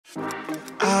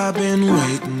I've been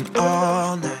waiting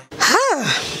all night.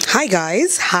 Hi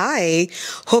guys, hi,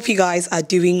 hope you guys are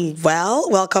doing well.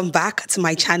 Welcome back to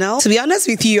my channel. To be honest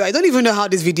with you, I don't even know how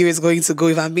this video is going to go,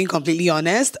 if I'm being completely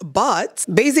honest, but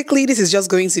basically this is just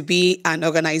going to be an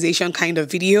organization kind of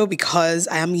video because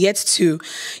I am yet to,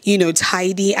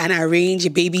 tidy and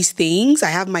arrange baby's things. I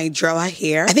have my drawer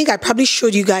here. I think I probably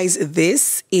showed you guys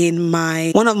this in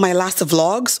one of my last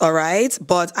vlogs, all right,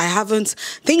 but I haven't.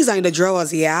 Things are in the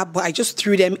drawers, yeah, but I just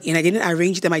threw them in. I didn't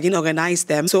arrange them, I didn't organize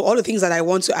them. So all the things that I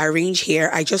want to arrange here,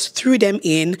 I just threw them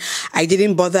in. I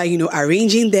didn't bother,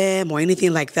 arranging them or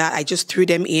anything like that. I just threw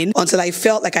them in until I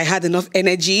felt like I had enough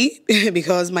energy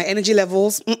because my energy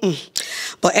levels,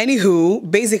 But anywho,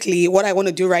 basically what I want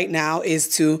to do right now is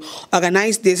to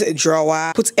organize this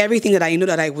drawer, put everything that I know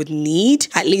that I would need,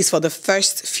 at least for the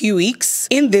first few weeks,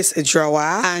 in this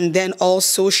drawer, and then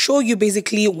also show you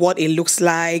basically what it looks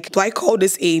like. Do I call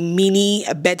this a mini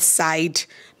bedside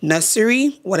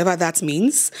nursery, whatever that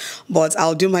means, but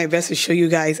I'll do my best to show you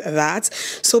guys that.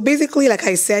 So basically, like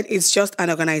I said, it's just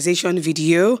an organization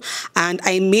video, and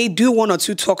I may do 1 or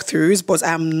 2 talk throughs, but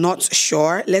I'm not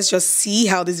sure. Let's just see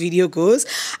how this video goes,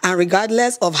 and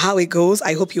regardless of how it goes,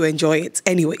 I hope you enjoy it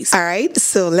anyways. All right,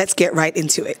 so let's get right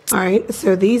into it. All right,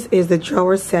 so this is the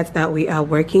drawer set that we are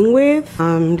working with.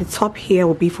 The top here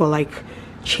will be for like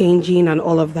changing and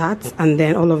all of that, and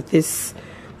then all of this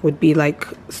would be like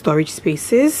storage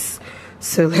spaces.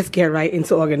 So let's get right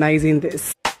into organizing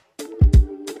this.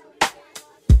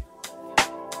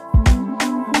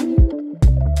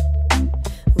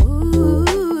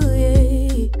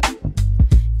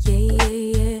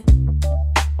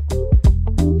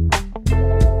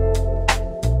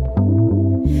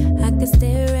 I could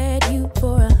stare at you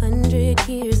for 100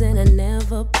 years and I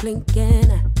never blink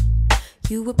an eye.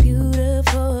 You were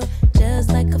beautiful, just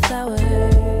like a flower.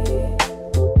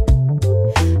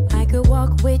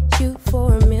 With you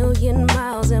for 1,000,000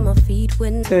 miles and my feet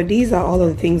wouldn't. So these are all of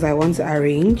the things I want to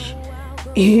arrange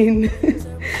in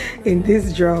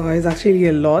this drawer. It's actually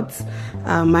a lot.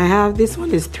 I have, this one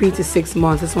is 3 to 6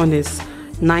 months, this one is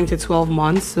 9 to 12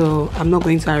 months, so I'm not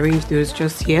going to arrange those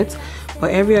just yet, but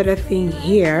every other thing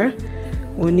here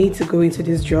will need to go into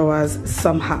these drawers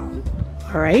somehow.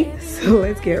 All right, so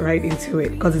let's get right into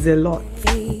it because it's a lot.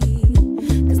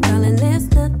 Cause darling, there's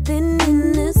nothing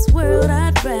in this world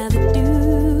I'd rather do.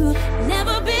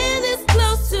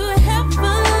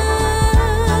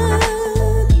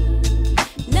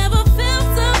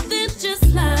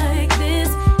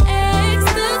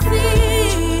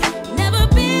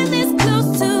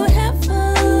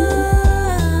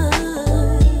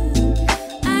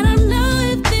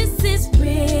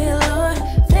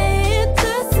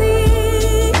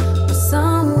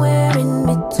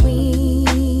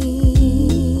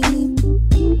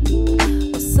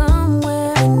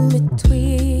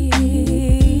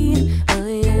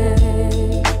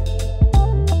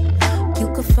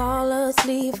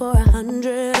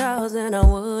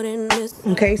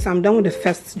 Okay, so I'm done with the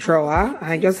first drawer.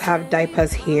 I just have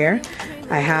diapers here,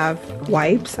 I have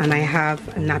wipes, and I have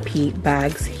nappy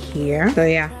bags here. So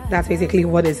yeah, that's basically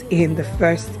what is in the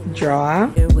first drawer.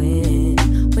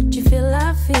 What you feel,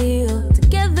 I feel.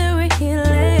 Together we're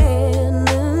healing.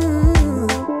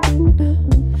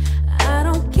 I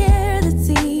don't care the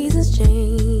seasons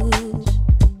change.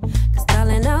 Cause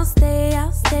darling, I'll stay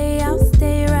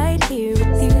right here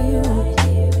with you.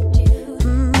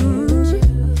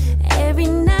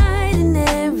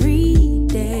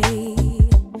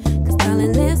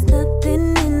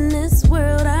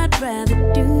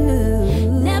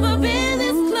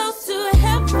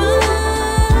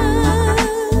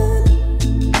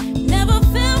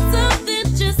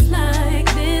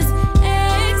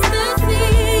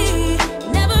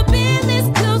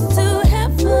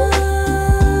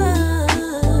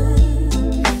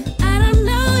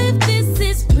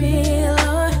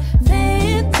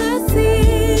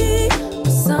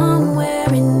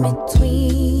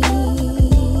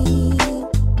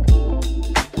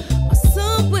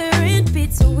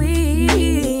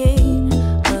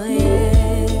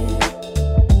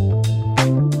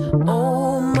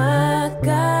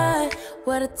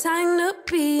 What a time to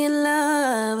be in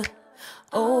love.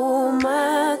 Oh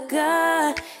my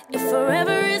God, if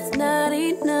forever is not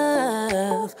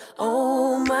enough.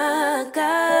 Oh my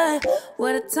God,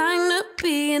 what a time to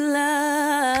be in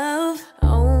love.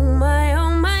 Oh my, oh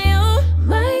my, oh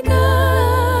my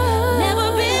God.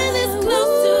 Never been this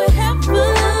close to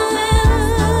heaven.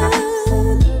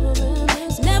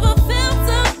 Never felt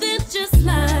something just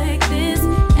like this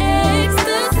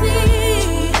ecstasy.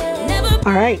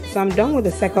 Alright, so I'm done with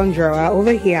the second drawer.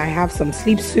 Over here I have some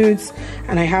sleep suits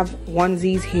and I have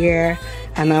onesies here.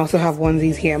 And I also have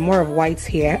onesies here, more of whites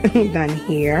here than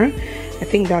here. I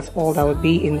think that's all that would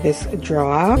be in this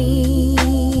drawer.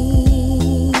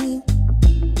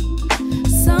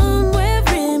 Somewhere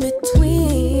in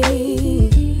between.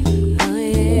 Oh,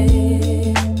 yeah.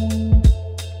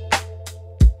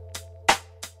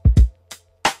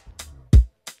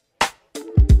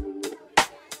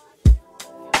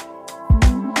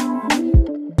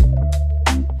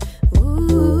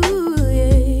 Ooh,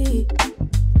 yeah.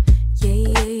 Yeah,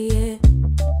 yeah, yeah.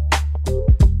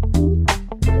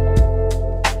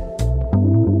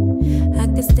 I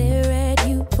could stare at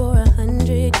you for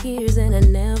 100 years and I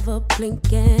never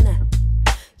blink an eye.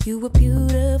 You were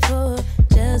beautiful,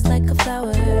 just like a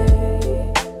flower.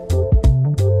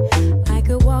 I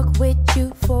could walk with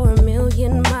you for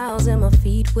 1,000,000 miles and my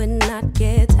feet would not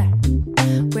get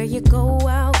tired. Where you go,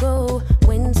 I'll go,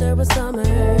 winter or summer.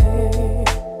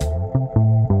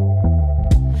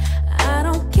 I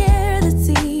don't care, the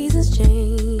seasons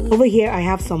change. Over here I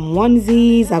have some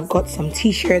onesies. I've got some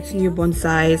t-shirts, newborn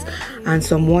size, and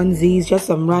some onesies, just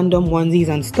some random onesies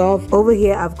and stuff. Over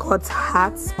here I've got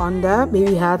hats under,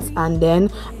 baby hats, and then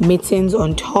mittens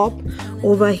on top.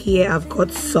 Over here I've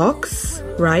got socks,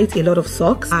 right, a lot of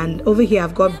socks. And over here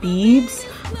I've got beads,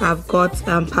 I've got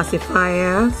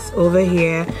pacifiers over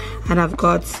here, and I've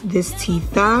got this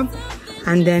teether.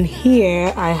 And then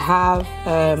here I have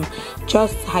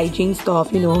just hygiene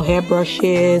stuff, you know, hair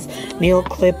brushes, nail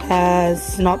clippers,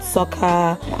 snot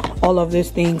sucker, all of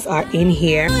those things are in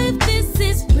here. If this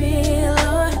is real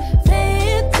or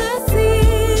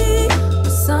fantasy, or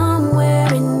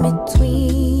somewhere in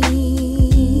between,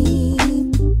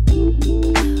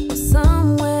 or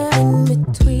somewhere in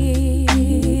between.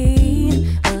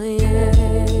 Oh yeah.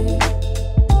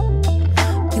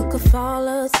 You could fall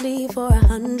asleep for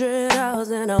 100 hours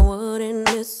and I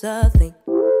wouldn't miss a thing.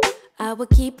 I would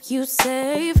keep you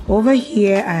safe. Over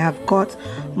here I have got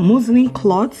muslin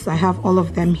cloths. I have all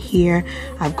of them here.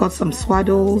 I've got some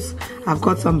swaddles, I've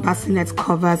got some bassinet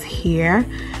covers here,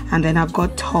 and then I've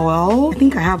got towel. I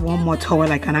think I have one more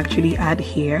towel I can actually add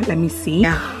here. Let me see.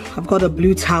 Yeah, I've got a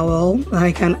blue towel that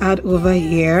I can add over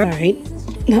here. All right,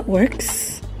 that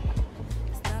works.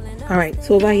 All right,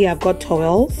 so over here I've got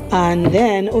towels, and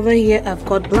then over here I've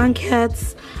got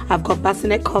blankets, I've got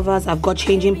bassinet covers, I've got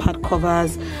changing pad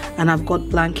covers, and I've got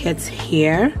blankets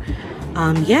here.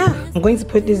 Yeah, I'm going to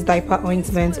put this diaper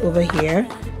ointment over here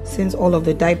since all of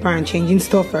the diaper and changing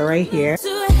stuff are right here.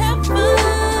 To have fun.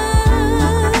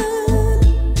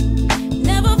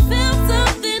 Never felt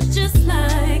something just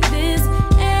like this.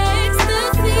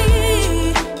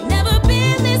 Ecstasy. Never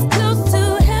been this close to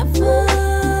heaven.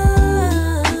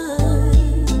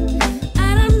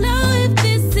 I don't know if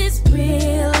this is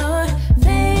real or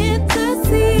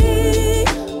fantasy,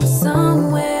 or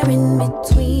somewhere in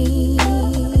between,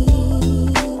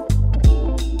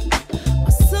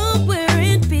 or somewhere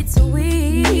in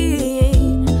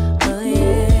between. Oh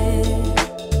yeah.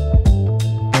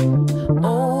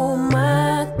 Oh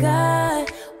my God,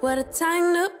 what a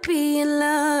time to be in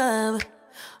love.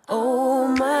 Oh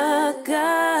my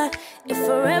God, if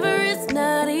forever is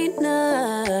not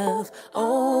enough.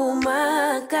 Oh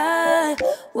my God,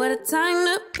 what a time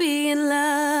to be in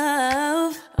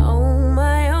love. Oh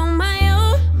my, oh my,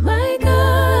 oh my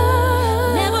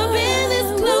God. Never been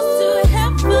this close to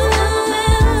heaven.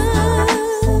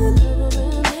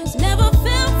 Never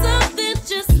felt something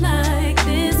just like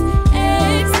this.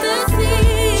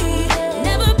 Ecstasy.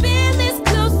 Never been this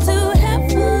close to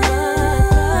heaven.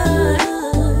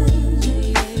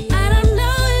 I don't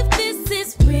know if this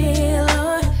is real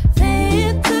or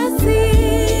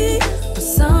fantasy, or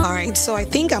some. All right, so I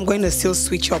think I'm going to still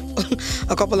switch up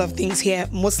a couple of things here,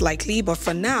 most likely, but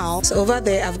for now, so over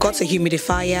there I've got a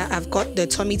humidifier, I've got the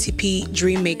Tummy TP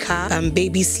Dream Maker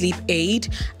baby sleep aid,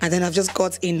 and then I've just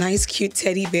got a nice cute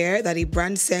teddy bear that a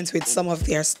brand sent with some of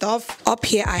their stuff. Up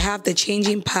here I have the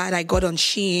changing pad I got on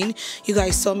Shein. You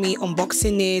guys saw me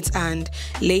unboxing it and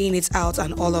laying it out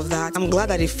and all of that. I'm glad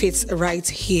that it fits right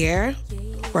here,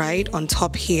 right on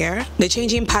top here. The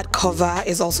changing pad cover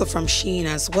is also from Shein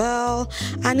as well.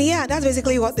 And yeah, that's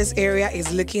basically what this area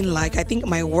is looking like. I think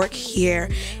my work here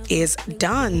is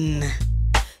done.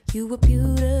 You were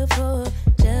beautiful,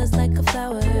 just like a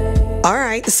flower. All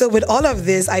right, so with all of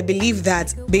this, I believe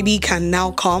that baby can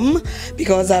now come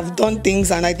because I've done things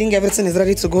and I think everything is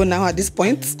ready to go now at this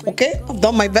point. Okay, I've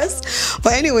done my best.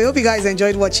 But anyway, hope you guys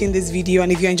enjoyed watching this video,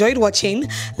 and if you enjoyed watching,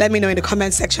 let me know in the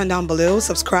comment section down below.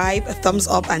 Subscribe, thumbs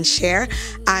up, and share,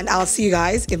 and I'll see you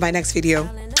guys in my next video.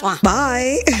 Mwah.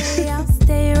 Bye. I'll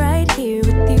stay right here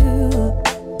with you.